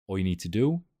All you need to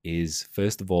do is,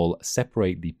 first of all,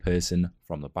 separate the person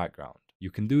from the background. You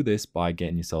can do this by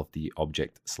getting yourself the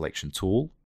object selection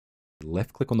tool.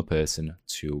 Left click on the person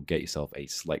to get yourself a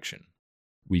selection.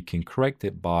 We can correct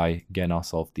it by getting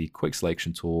ourselves the quick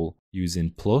selection tool,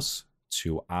 using plus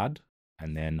to add,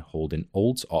 and then holding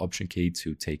Alt or Option key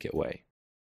to take it away.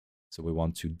 So we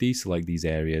want to deselect these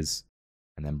areas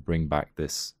and then bring back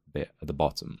this bit at the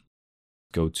bottom.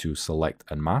 Go to Select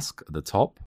and Mask at the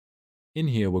top. In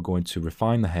here, we're going to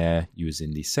refine the hair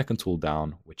using the second tool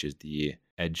down, which is the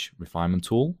Edge Refinement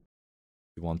tool.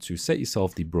 You want to set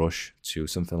yourself the brush to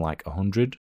something like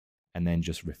 100 and then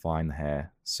just refine the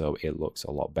hair so it looks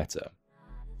a lot better.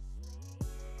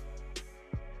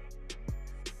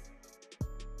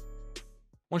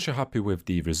 Once you're happy with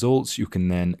the results, you can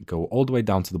then go all the way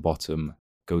down to the bottom,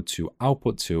 go to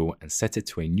Output 2 and set it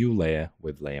to a new layer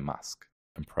with Layer Mask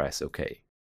and press OK.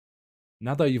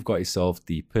 Now that you've got yourself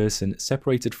the person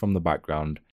separated from the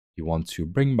background, you want to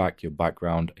bring back your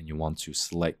background and you want to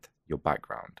select your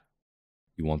background.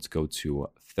 You want to go to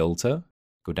Filter,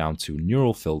 go down to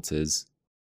Neural Filters.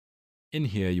 In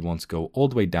here, you want to go all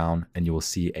the way down and you will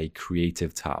see a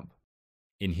Creative tab.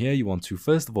 In here, you want to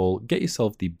first of all get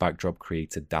yourself the backdrop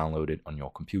creator downloaded on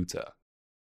your computer.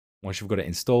 Once you've got it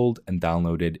installed and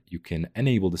downloaded, you can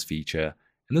enable this feature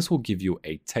and this will give you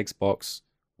a text box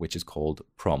which is called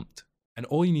Prompt. And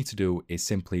all you need to do is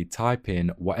simply type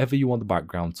in whatever you want the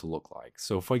background to look like.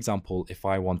 So for example, if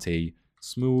I want a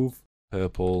smooth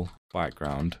purple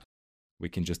background, we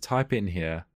can just type it in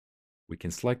here. We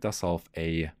can select ourselves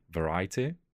a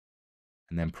variety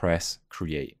and then press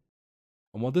Create.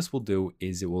 And what this will do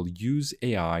is it will use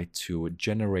AI to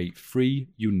generate 3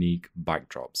 unique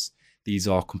backdrops. These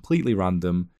are completely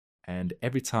random, and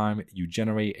every time you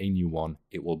generate a new one,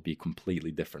 it will be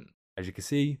completely different. As you can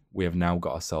see, we have now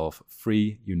got ourselves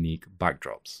 3 unique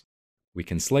backdrops. We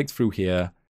can select through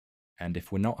here, and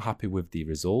if we're not happy with the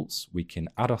results, we can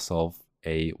add ourselves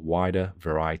a wider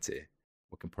variety.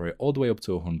 We can put it all the way up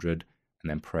to 100 and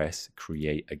then press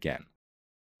Create again.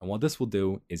 And what this will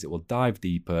do is it will dive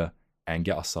deeper and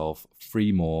get ourselves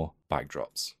 3 more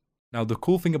backdrops. Now, the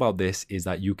cool thing about this is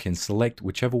that you can select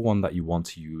whichever one that you want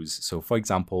to use. So for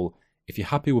example, if you're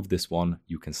happy with this one,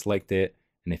 you can select it.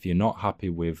 And if you're not happy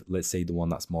with, let's say, the one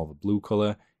that's more of a blue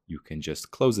color, you can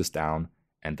just close this down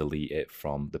and delete it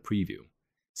from the preview.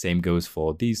 Same goes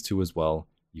for these 2 as well.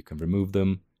 You can remove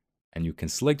them and you can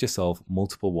select yourself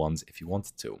multiple ones if you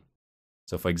wanted to.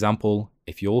 So for example,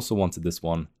 if you also wanted this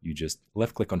one, you just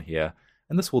left click on here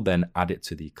and this will then add it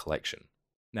to the collection.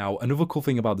 Now, another cool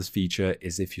thing about this feature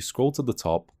is if you scroll to the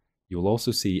top, you will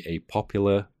also see a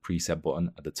popular preset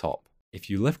button at the top. If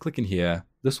you left click in here,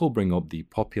 this will bring up the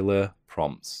popular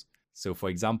prompts. So for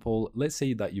example, let's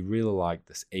say that you really like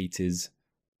this 80s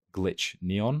glitch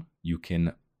neon, you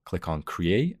can click on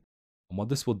Create. And what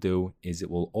this will do is it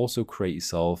will also create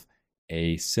yourself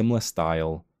a similar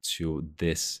style to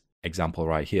this example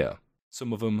right here.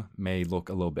 Some of them may look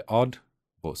a little bit odd,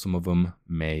 but some of them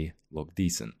may look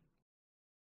decent.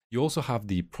 You also have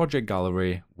the project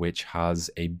gallery, which has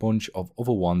a bunch of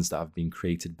other ones that have been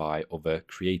created by other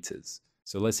creators.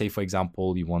 So let's say, for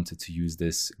example, you wanted to use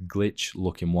this glitch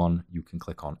looking one, you can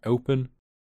click on Open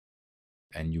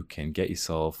and you can get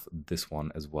yourself this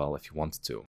one as well if you wanted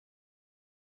to.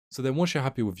 So then once you're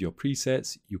happy with your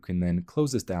presets, you can then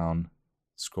close this down,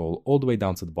 scroll all the way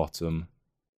down to the bottom,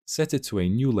 set it to a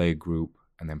new layer group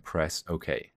and then press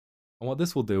OK. And what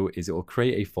this will do is it will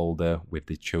create a folder with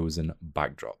the chosen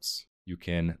backdrops. You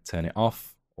can turn it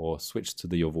off or switch to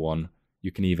the other one.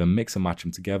 You can even mix and match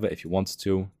them together if you wanted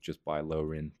to, just by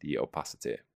lowering the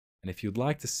opacity. And if you'd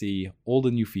like to see all the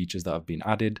new features that have been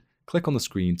added, click on the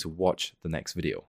screen to watch the next video.